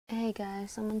Hey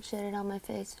guys, someone shitted on my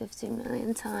face 15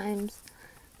 million times.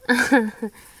 I'm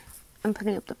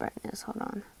putting up the brightness, hold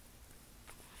on.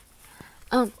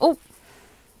 Oh!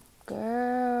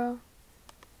 Girl.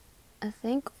 I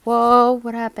think, whoa,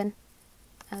 what happened?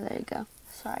 Oh, there you go.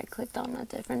 Sorry, I clicked on a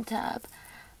different tab.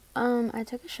 I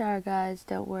took a shower, guys.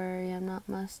 Don't worry, I'm not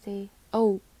musty.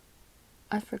 Oh,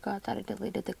 I forgot that I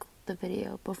deleted the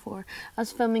video before. I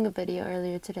was filming a video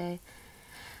earlier today.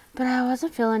 But I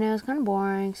wasn't feeling it. It was kind of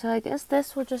boring. So I guess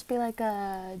this will just be like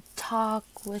a talk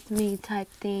with me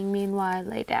type thing. Meanwhile, I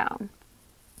lay down.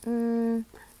 And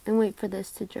wait for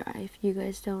this to dry. If you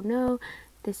guys don't know,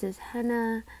 this is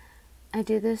henna. I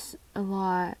do this a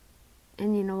lot.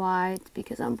 And you know why? It's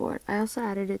because I'm bored. I also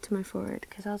added it to my forehead.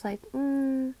 Because I was like,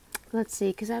 let's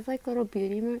see. Because I have like little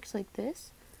beauty marks like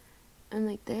this. And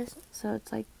like this. So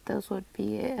it's like, those would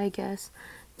be it, I guess.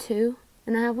 2.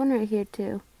 And I have one right here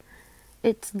too.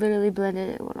 It's literally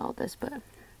blended in with all this, but I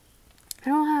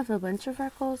don't have a bunch of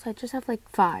freckles. I just have like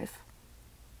 5.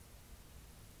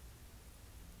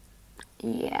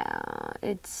 Yeah,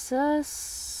 it's a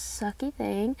sucky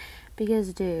thing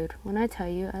because, dude, when I tell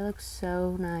you, I look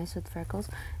so nice with freckles.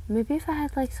 Maybe if I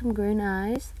had like some green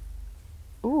eyes,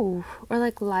 ooh, or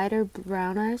like lighter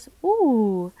brown eyes,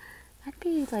 ooh, I'd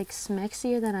be like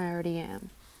smexier than I already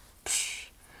am. Psh.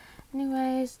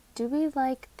 Anyways, do we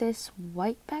like this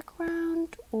white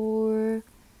background or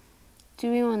do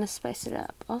we want to spice it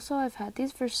up? Also, I've had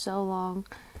these for so long,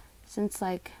 since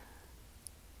like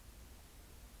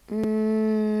a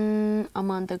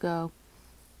month ago.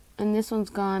 And this one's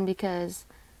gone because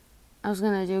I was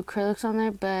going to do acrylics on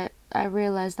there, but I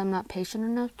realized I'm not patient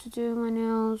enough to do my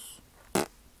nails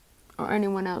or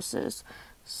anyone else's.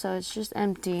 So it's just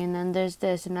empty, and then there's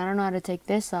this, and I don't know how to take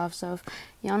this off. So if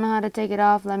y'all know how to take it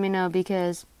off, let me know,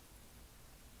 because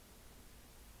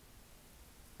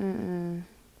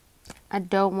I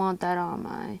don't want that on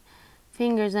my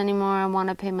fingers anymore. I want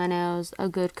to paint my nails a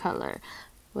good color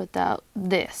without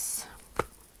this.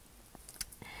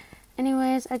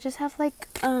 Anyways, I just have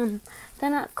like, they're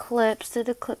not clips, they're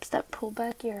the clips that pull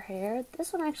back your hair.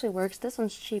 This one actually works. This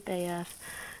one's cheap AF.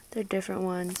 They're different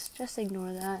ones. Just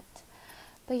ignore that.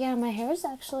 But yeah, my hair is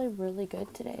actually really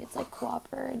good today. It's like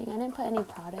cooperating. I didn't put any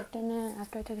product in it.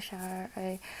 After I took a shower,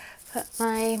 I put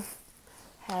my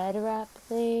head wrap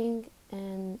thing,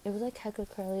 and it was like hecka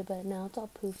curly, but now it's all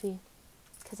poofy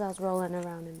because I was rolling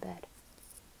around in bed.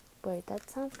 Wait, that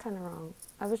sounds kind of wrong.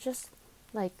 I was just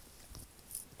like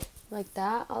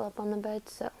that all up on the bed,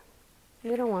 so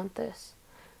we don't want this.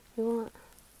 We want...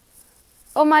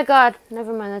 Oh my god!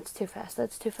 Never mind, that's too fast.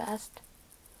 That's too fast.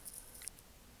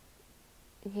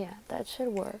 Yeah, that should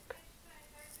work.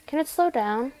 Can it slow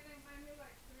down?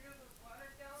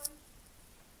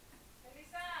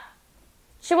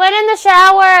 She went in the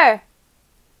shower!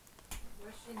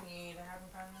 What she need? I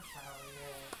haven't gotten the shower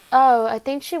yet. Oh, I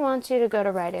think she wants you to go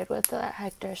to Rite Aid with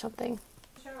Hector or something.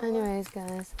 Anyways,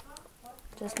 guys.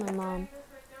 Just my mom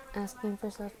asking for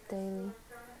stuff daily.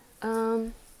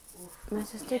 My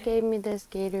sister gave me this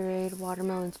Gatorade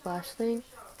watermelon splash thing.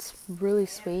 It's really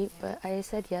sweet, but I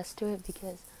said yes to it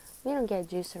because we don't get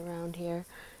juice around here.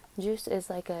 Juice is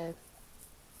like a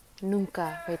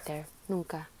nunca right there.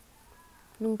 Nunca.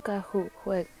 Nunca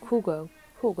jugo.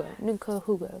 Nunca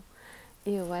jugo.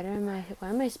 Ew, why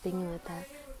am I speaking like that?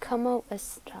 Como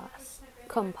estas,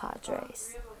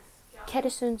 compadres?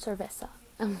 ¿Quieres un cerveza?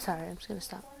 I'm sorry, I'm just gonna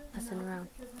stop messing around.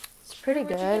 It's pretty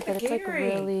good, but it's like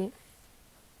really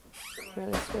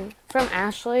sweet. From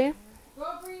Ashley.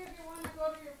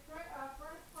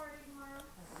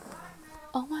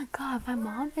 Oh my god, my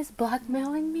mom is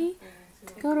blackmailing me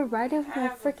to go to Rite Aid with my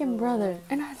freaking brother.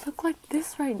 And I look like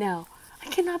this right now. I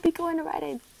cannot be going to Rite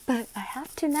Aid, but I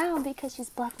have to now because she's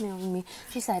blackmailing me.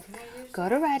 She said, go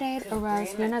to Rite Aid or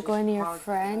else you're not going to your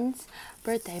friend's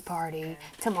birthday party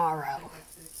tomorrow.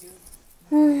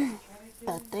 The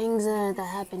things that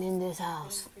happen in this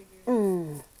house.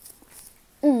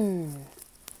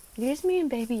 Here's me and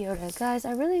Baby Yoda. Guys,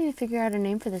 I really need to figure out a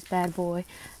name for this bad boy.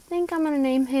 I think I'm going to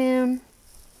name him...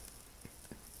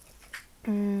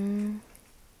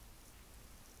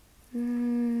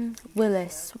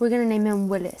 Willis. We're going to name him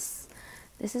Willis.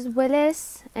 This is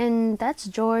Willis, and that's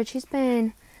George. He's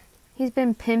been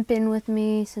pimping with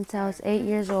me since I was 8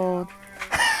 years old.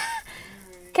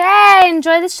 Okay,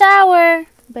 enjoy the shower.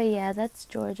 But yeah, that's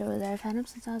George over there. I've had him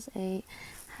since I was 8. I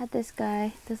had this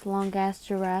guy, this long ass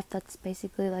giraffe that's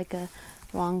basically like a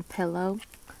long pillow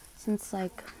since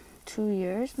like 2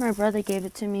 years. My brother gave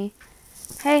it to me.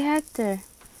 Hey Hector.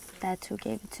 That's who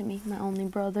gave it to me, my only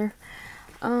brother.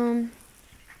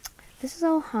 This is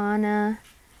Ohana.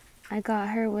 I got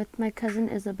her with my cousin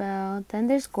Isabel. Then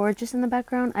there's Gorgeous in the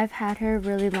background. I've had her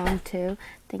really long too.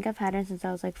 I think I've had her since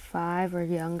I was like 5 or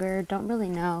younger. Don't really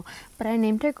know. But I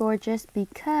named her Gorgeous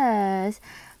because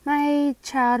my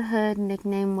childhood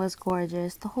nickname was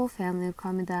Gorgeous. The whole family would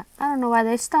call me that. I don't know why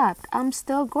they stopped. I'm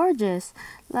still gorgeous.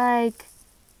 Like,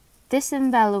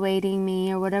 disevaluating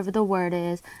me or whatever the word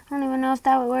is. I don't even know if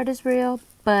that word is real,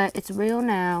 but it's real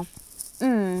now.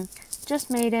 Just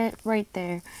made it right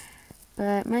there.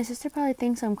 But my sister probably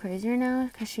thinks I'm crazier now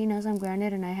because she knows I'm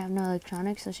grounded and I have no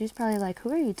electronics. So she's probably like,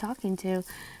 who are you talking to?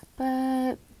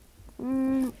 But,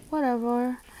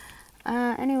 whatever.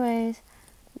 Anyways,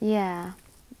 yeah,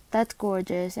 that's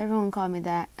Gorgeous. Everyone called me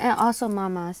that. And also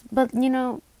mamas. But, you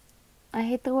know, I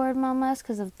hate the word mamas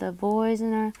because of the boys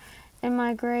in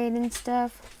my grade and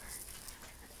stuff.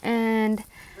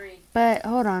 But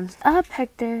hold on. Up,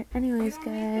 Hector. Anyways,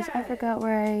 guys, I forgot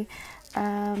where I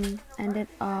ended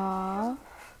off.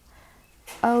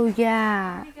 Oh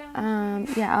yeah.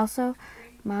 Yeah, also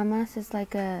mamas is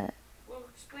like a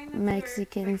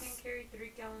Mexican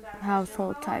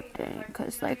household type thing,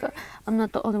 because like I'm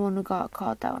not the only one who got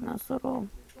caught that when I was little.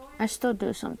 I still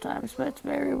do sometimes, but it's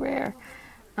very rare.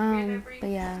 But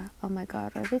yeah, oh my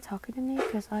god, are they talking to me?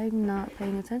 Because I'm not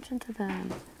paying attention to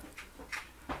them.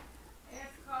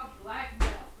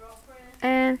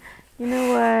 And you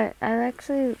know what? I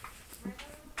actually,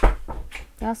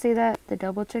 y'all see that? The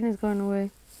double chin is going away.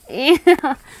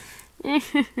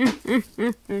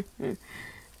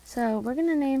 So we're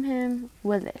gonna name him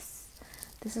Willis.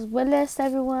 This is Willis,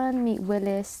 everyone. Meet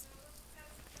Willis.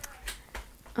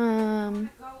 Go in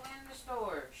the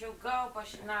store. She'll go, but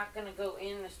she's not gonna go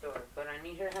in the store. But I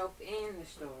need her help in the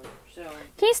store. So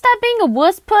Can you stop being a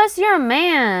wuss puss? You're a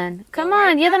man. Come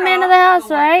on, you're the man of the house,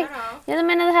 right? You're the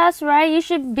man of the house, right? You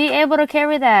should be able to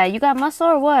carry that. You got muscle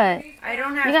or what? I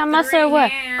don't have. You got muscle or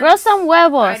what? Hands. Grow some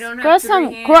huevos.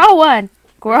 Grow one.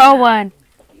 Grow one.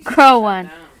 Grow one.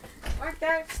 Wipe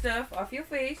that stuff off your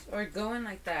face, or go in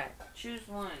like that. Choose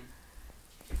one.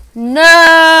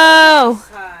 No.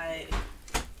 Hi.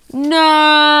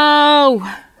 No.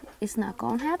 It's not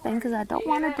going to happen because I don't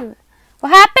want to do it. What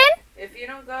happened? If you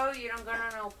don't go, you don't go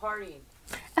to no party.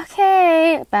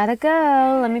 Okay, about to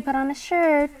go. Let me put on a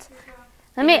shirt.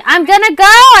 I'm gonna go.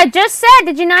 I just said,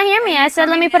 did you not hear me? I said,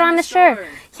 let me put on the shirt.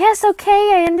 Yes,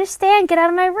 okay, I understand. Get out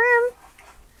of my room.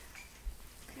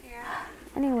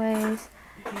 Anyways,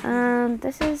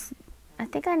 this is, I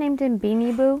think I named him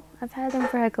Beanie Boo. I've had them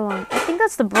for heck long. I think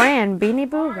that's the brand, Beanie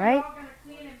Boo, right?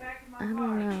 I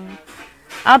don't know.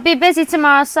 I'll be busy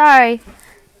tomorrow, sorry.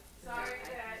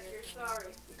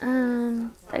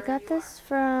 I got this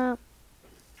from,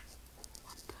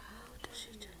 what the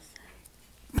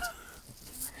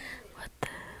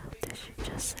hell did she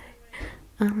just say?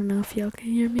 I don't know if y'all can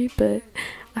hear me, but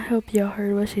I hope y'all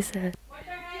heard what she said.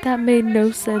 That made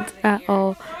no sense at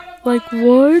all. Like,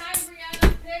 what?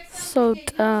 So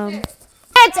dumb.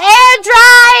 It's air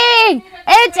drying!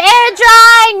 It's air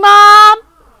drying, Mom!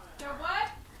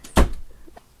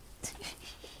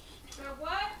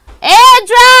 Air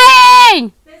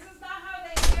drying! This is not how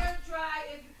they air dry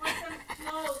if you put them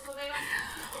close so they don't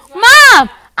dry. Mom!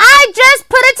 I just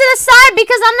put it to the side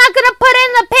because I'm not going to put it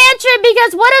in the pantry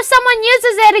because what if someone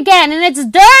uses it again and it's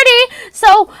dirty?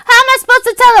 So how am I supposed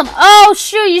to tell them, oh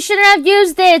shoot, you shouldn't have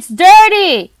used it, it's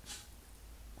dirty.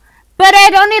 But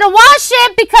I don't need to wash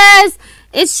it because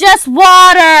it's just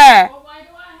water. Well, why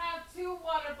do I have 2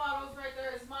 water bottles right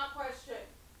there is my question.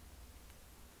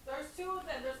 There's 2 of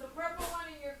them. There's the purple one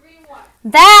and your green one.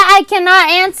 That I cannot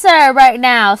answer right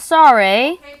now,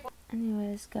 sorry. Okay.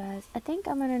 Anyways, guys, I think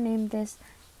I'm going to name this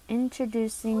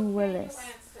Introducing Willis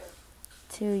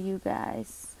to you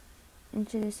guys.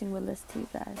 Introducing Willis to you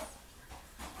guys.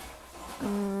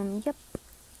 Yep.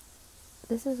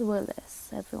 This is Willis,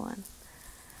 everyone.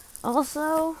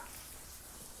 Also,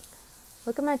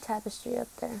 look at my tapestry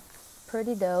up there.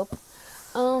 Pretty dope.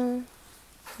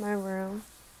 My room.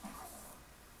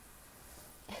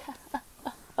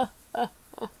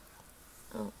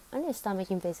 I need to stop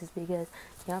making faces because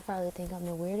y'all probably think I'm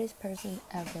the weirdest person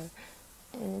ever.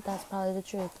 And that's probably the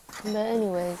truth. But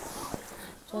anyways,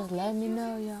 just let me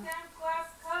know, y'all. Glass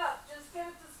cup. Just get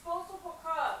a disposable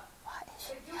cup. What is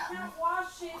she If you can't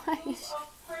wash it, use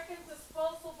a freaking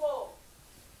disposable.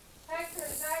 Hector,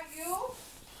 is that you?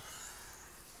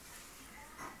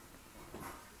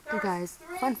 Hey guys,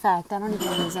 fun fact, I don't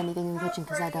even use anything in the kitchen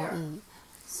because I don't eat.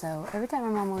 So every time my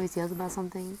mom always yells about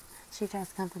something, she tries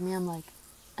to comfort me. I'm like,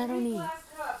 I don't eat,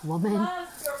 woman.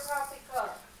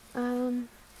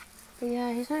 But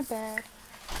yeah, here's my bed.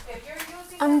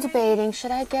 I'm debating,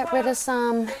 should I get rid of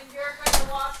some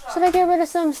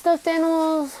stuffed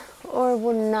animals Or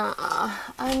would not.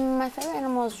 My favorite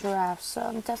animal is giraffe, so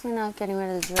I'm definitely not getting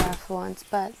rid of the giraffe ones.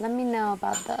 But let me know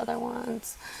about the other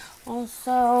ones.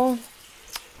 Also,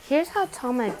 here's how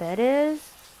tall my bed is.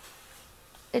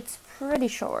 It's pretty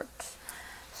short.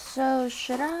 So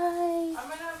should I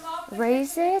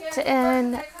raise it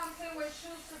and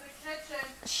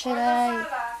should I?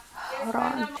 Hold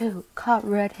on, dude, caught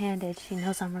red-handed. She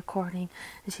knows I'm recording,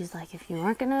 and she's like, if you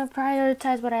aren't gonna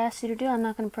prioritize what I asked you to do, I'm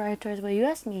not gonna prioritize what you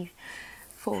asked me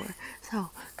for. So,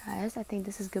 guys, I think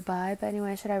this is goodbye. But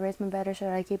anyway, should I raise my bed or should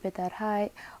I keep it that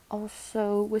height?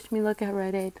 Also, wish me luck at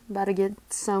Rite Aid. I'm about to get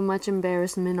so much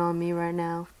embarrassment on me right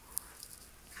now.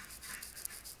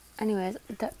 Anyways,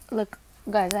 look,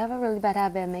 guys, I have a really bad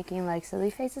habit of making like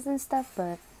silly faces and stuff,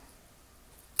 but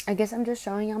I guess I'm just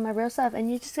showing y'all my real self,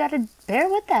 and you just gotta bear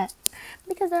with that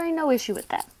because there ain't no issue with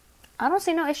that. I don't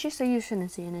see no issue, so you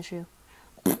shouldn't see an issue.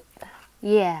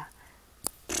 Yeah.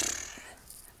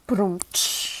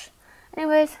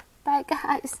 Anyways, bye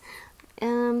guys.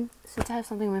 Since I have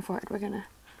something in my forehead, we're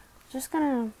just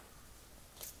gonna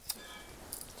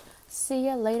see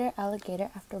ya later, alligator,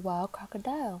 after wild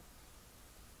crocodile.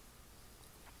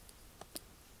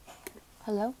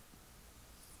 Hello?